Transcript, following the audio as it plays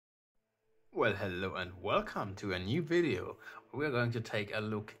Well, hello and welcome to a new video. We're going to take a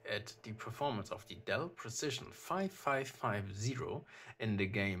look at the performance of the Dell Precision 5550 in the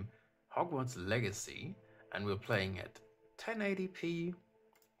game Hogwarts Legacy, and we're playing at 1080p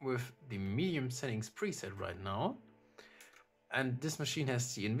with the medium settings preset right now. And this machine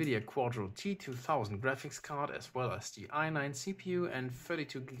has the Nvidia Quadro T2000 graphics card as well as the i9 CPU and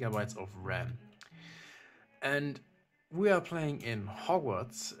 32GB of RAM. And we are playing in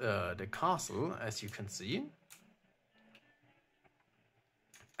Hogwarts, the castle, as you can see.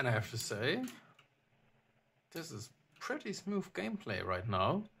 And I have to say, this is pretty smooth gameplay right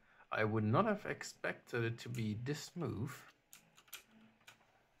now. I would not have expected it to be this smooth.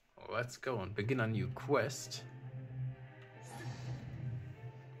 Let's go and begin a new quest.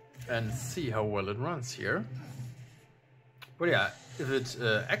 And see how well it runs here. But yeah, if it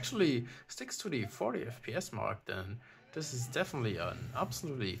actually sticks to the 40 FPS mark, then this is definitely an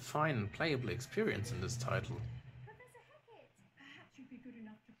absolutely fine and playable experience in this title.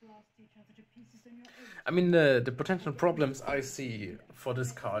 I mean, the potential problems I see for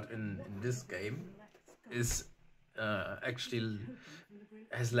this card in this game is actually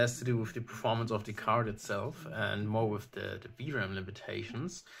has less to do with the performance of the card itself and more with the VRAM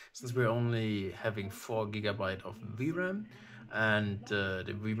limitations, since we're only having 4GB of VRAM. And the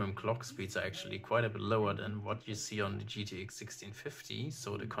VRAM clock speeds are actually quite a bit lower than what you see on the GTX 1650,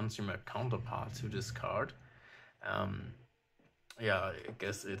 so the consumer counterpart to this card. Yeah, I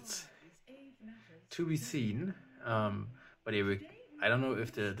guess it's to be seen. But yeah, I don't know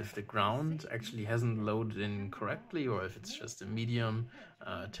if the ground actually hasn't loaded in correctly, or if it's just a medium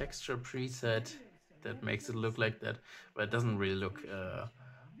texture preset that makes it look like that, but it doesn't really look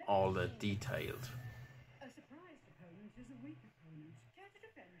all that detailed.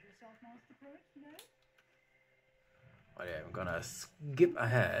 But yeah, I'm gonna skip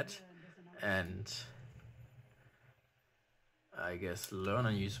ahead and I guess learn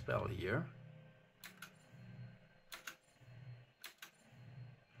a new spell here.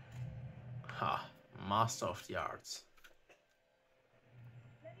 Ha, Master of the Arts.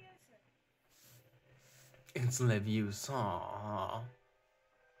 Instant Leviosa.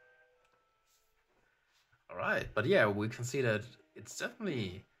 Alright, but yeah, we can see that it's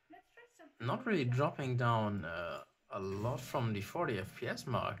definitely not really dropping down a lot from the 40 FPS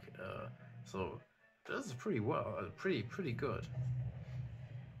mark, so this is pretty well, pretty good.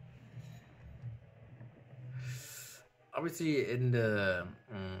 Obviously, in the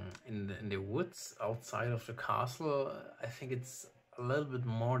woods outside of the castle, I think it's a little bit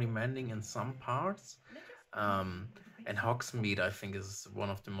more demanding in some parts. And Hogsmeade, I think, is one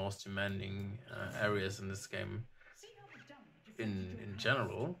of the most demanding areas in this game in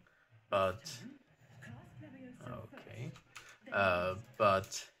general. But okay,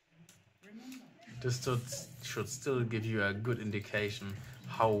 but this should still give you a good indication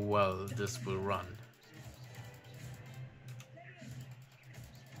how well this will run.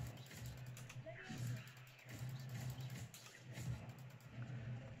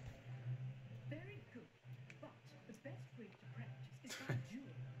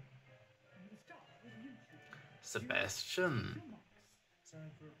 Sebastian.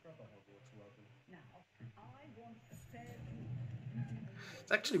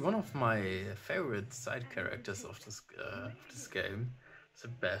 It's actually one of my favorite side characters of this game,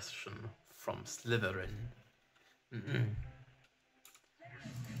 Sebastian from Slytherin.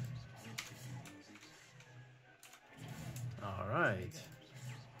 Alright.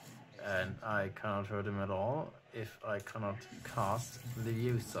 And I cannot hurt him at all if I cannot cast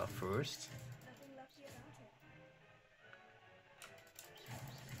Leviosa first.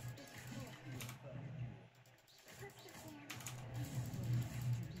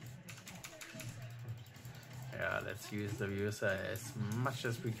 Yeah, let's use Leviosa as much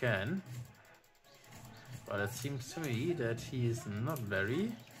as we can. But it seems to me that he is not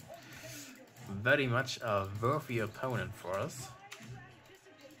very much a worthy opponent for us.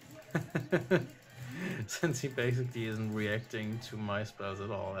 Since he basically isn't reacting to my spells at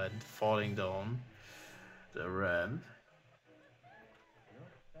all and falling down the ramp.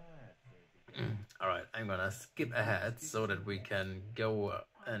 Alright, I'm gonna skip ahead so that we can go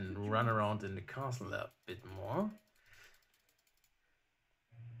and run around in the castle a bit more.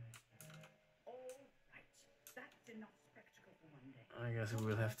 I guess we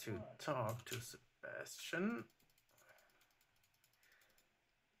will have to talk to Sebastian.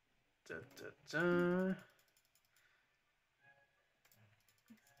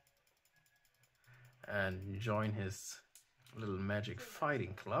 And join his little magic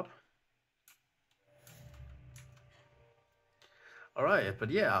fighting club. Alright, but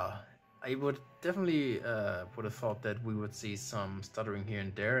yeah, I would definitely would have thought that we would see some stuttering here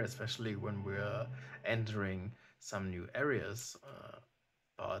and there, especially when we're entering some new areas.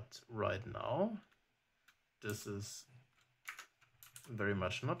 But right now, this is very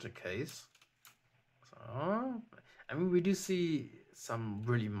much not the case. So, I mean, we do see some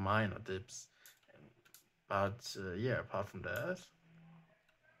really minor dips, but yeah, apart from that,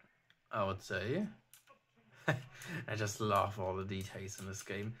 I would say I just love all the details in this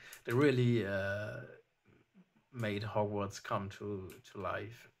game. They really made Hogwarts come to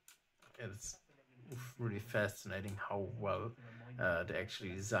life. It's really fascinating how well they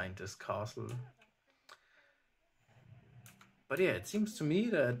actually designed this castle. But yeah, it seems to me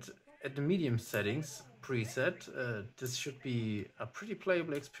that at the medium settings preset, this should be a pretty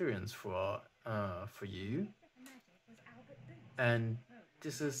playable experience for you. And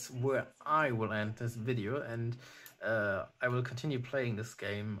this is where I will end this video, and I will continue playing this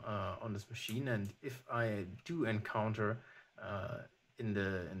game on this machine. And if I do encounter in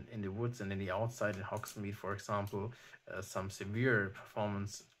the woods and in the outside in Hogsmeade, for example, some severe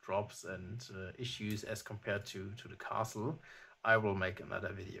performance drops and issues as compared to the castle, I will make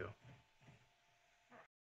another video.